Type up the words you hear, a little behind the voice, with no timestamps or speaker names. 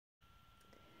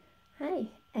Hi,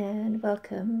 and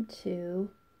welcome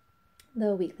to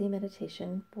the weekly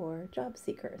meditation for job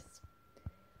seekers.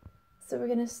 So, we're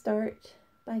going to start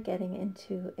by getting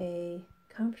into a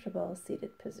comfortable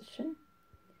seated position.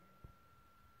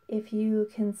 If you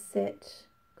can sit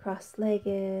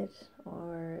cross-legged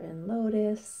or in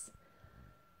lotus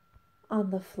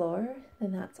on the floor,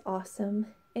 then that's awesome.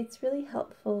 It's really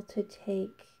helpful to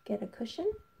get a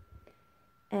cushion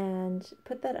and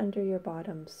put that under your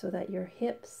bottom so that your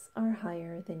hips are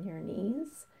higher than your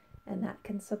knees, and that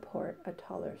can support a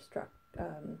taller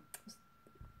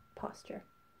posture.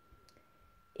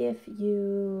 If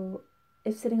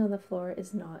sitting on the floor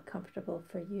is not comfortable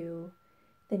for you,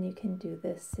 then you can do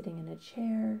this sitting in a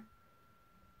chair.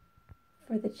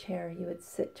 For the chair, you would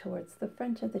sit towards the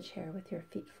front of the chair with your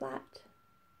feet flat,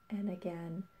 and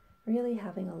again, really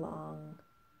having a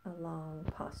long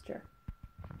posture.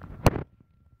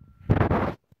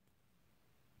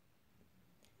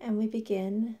 And we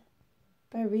begin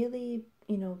by really,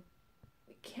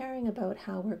 caring about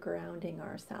how we're grounding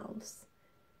ourselves.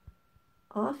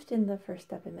 Often the first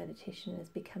step in meditation is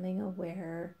becoming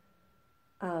aware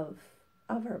of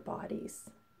our bodies,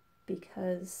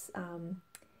 because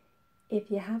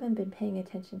if you haven't been paying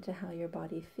attention to how your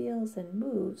body feels and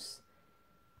moves,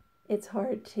 it's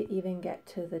hard to even get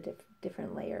to the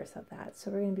different layers of that.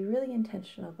 So we're going to be really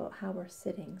intentional about how we're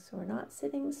sitting. So we're not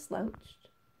sitting slouched,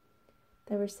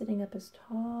 that we're sitting up as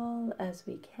tall as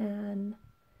we can.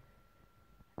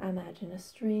 Imagine a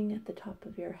string at the top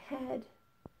of your head,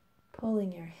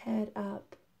 pulling your head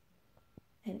up,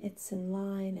 and it's in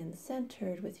line and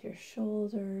centered with your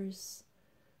shoulders,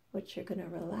 which you're going to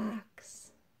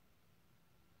relax.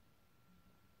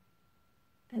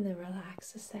 And then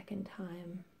relax a second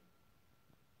time.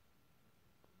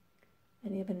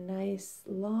 And you have a nice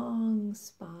long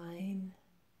spine.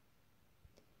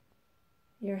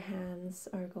 Your hands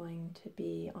are going to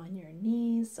be on your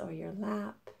knees or your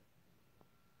lap.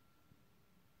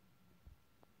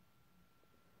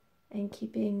 And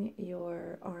keeping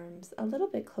your arms a little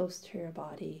bit close to your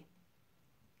body,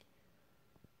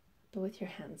 but with your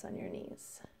hands on your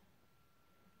knees.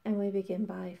 And we begin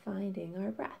by finding our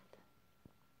breath.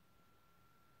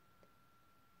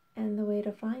 And the way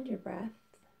to find your breath,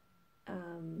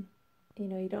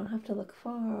 you don't have to look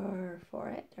far for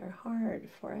it or hard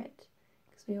for it,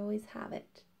 because we always have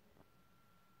it.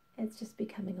 It's just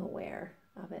becoming aware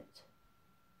of it.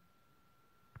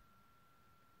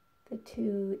 The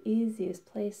two easiest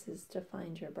places to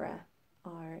find your breath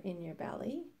are in your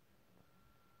belly,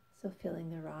 so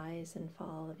feeling the rise and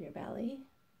fall of your belly.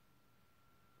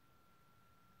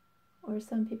 Or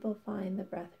some people find the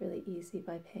breath really easy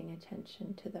by paying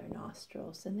attention to their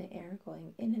nostrils and the air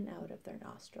going in and out of their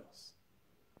nostrils.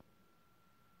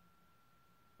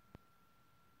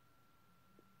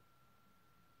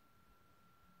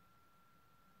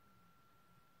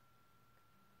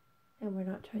 And we're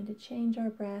not trying to change our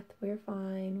breath. We're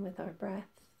fine with our breath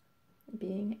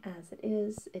being as it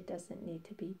is. It doesn't need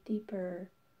to be deeper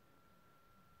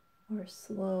or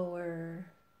slower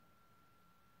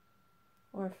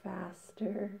or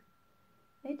faster.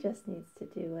 It just needs to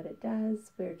do what it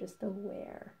does. We're just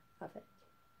aware of it.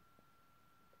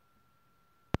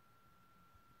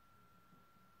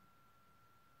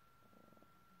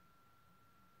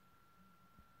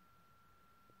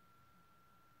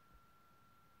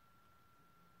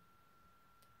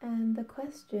 And the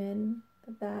question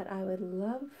that I would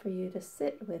love for you to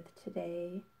sit with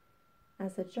today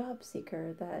as a job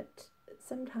seeker, that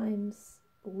sometimes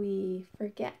we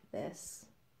forget this,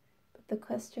 but the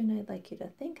question I'd like you to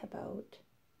think about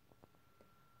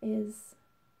is,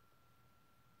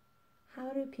 how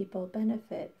do people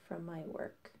benefit from my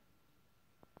work?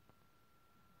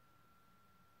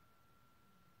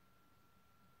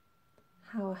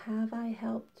 How have I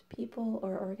helped people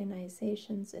or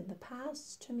organizations in the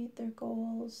past to meet their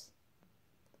goals?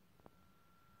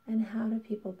 And how do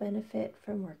people benefit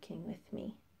from working with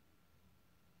me?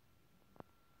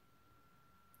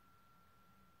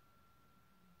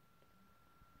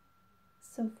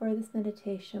 So for this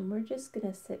meditation, we're just going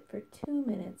to sit for 2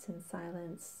 minutes in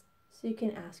silence, so you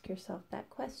can ask yourself that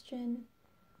question.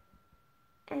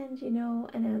 And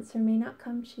an answer may not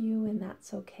come to you, and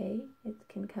that's okay. It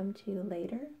can come to you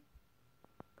later.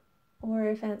 Or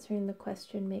if answering the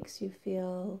question makes you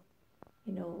feel,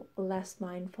 less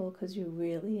mindful because you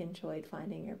really enjoyed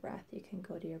finding your breath, you can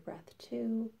go to your breath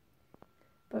too.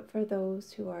 But for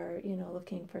those who are,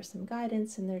 looking for some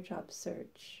guidance in their job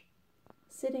search,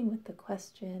 sitting with the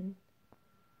question,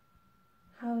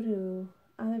 how do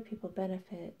other people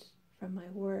benefit from my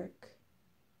work?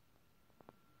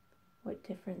 What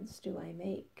difference do I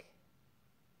make?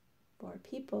 for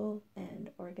people and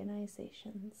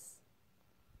organizations.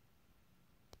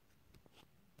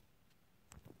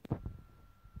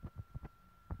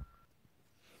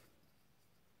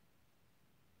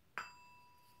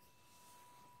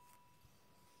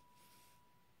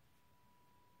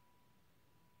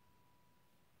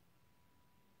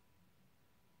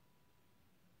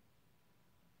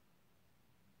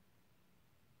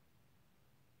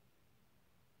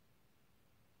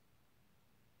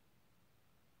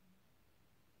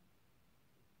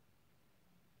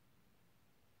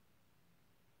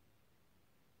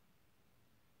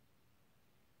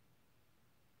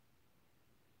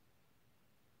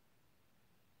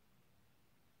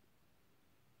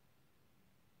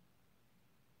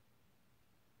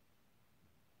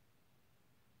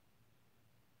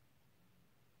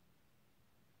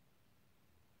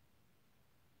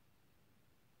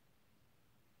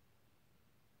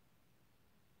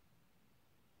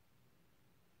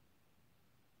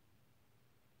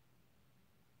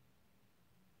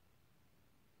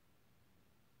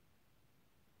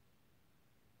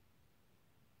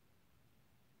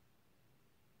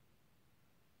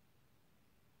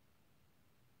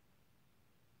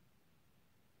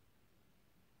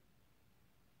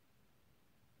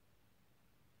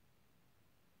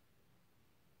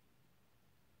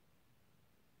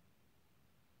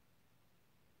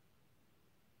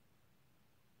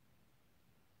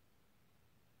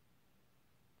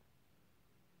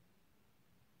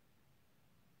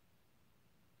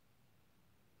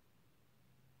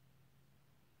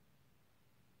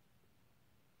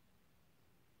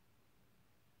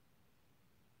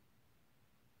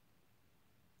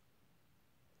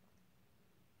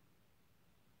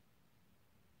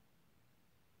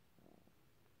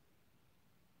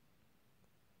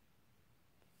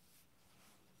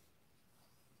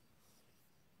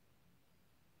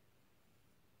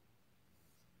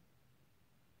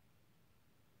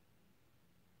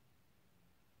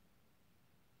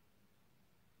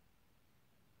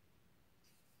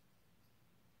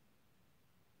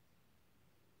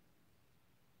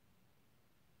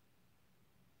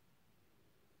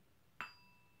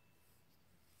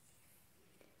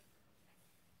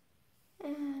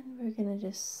 And we're going to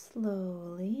just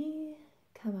slowly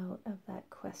come out of that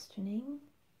questioning.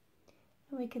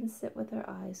 And we can sit with our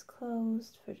eyes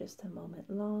closed for just a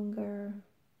moment longer.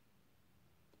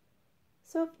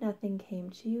 So if nothing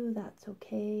came to you, that's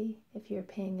okay. If you're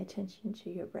paying attention to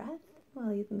your breath, well,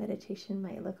 the meditation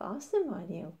might look awesome on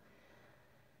you.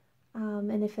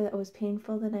 And if it was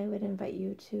painful, then I would invite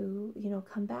you to,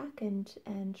 come back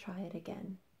and try it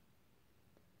again.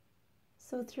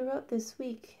 So throughout this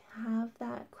week, have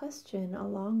that question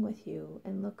along with you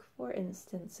and look for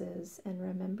instances and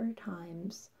remember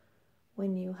times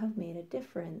when you have made a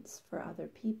difference for other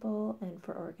people and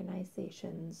for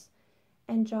organizations,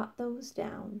 and jot those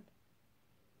down.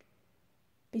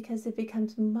 Because it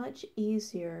becomes much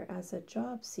easier as a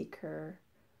job seeker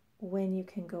when you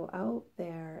can go out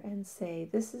there and say,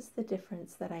 this is the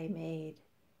difference that I made,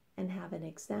 and have an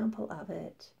example of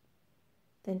it,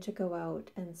 than to go out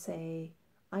and say,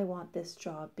 I want this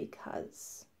job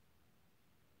because.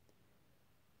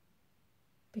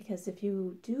 Because if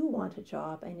you do want a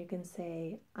job and you can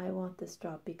say, I want this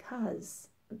job because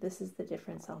this is the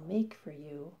difference I'll make for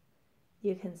you,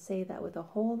 you can say that with a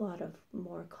whole lot of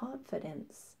more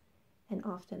confidence, and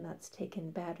often that's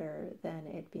taken better than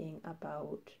it being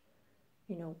about,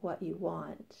 what you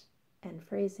want. And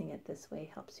phrasing it this way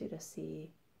helps you to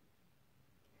see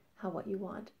how what you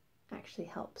want actually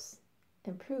helps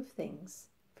improve things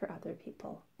for other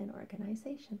people and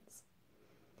organizations.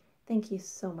 Thank you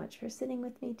so much for sitting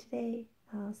with me today.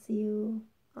 I'll see you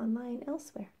online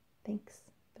elsewhere. Thanks.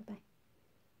 Bye-bye.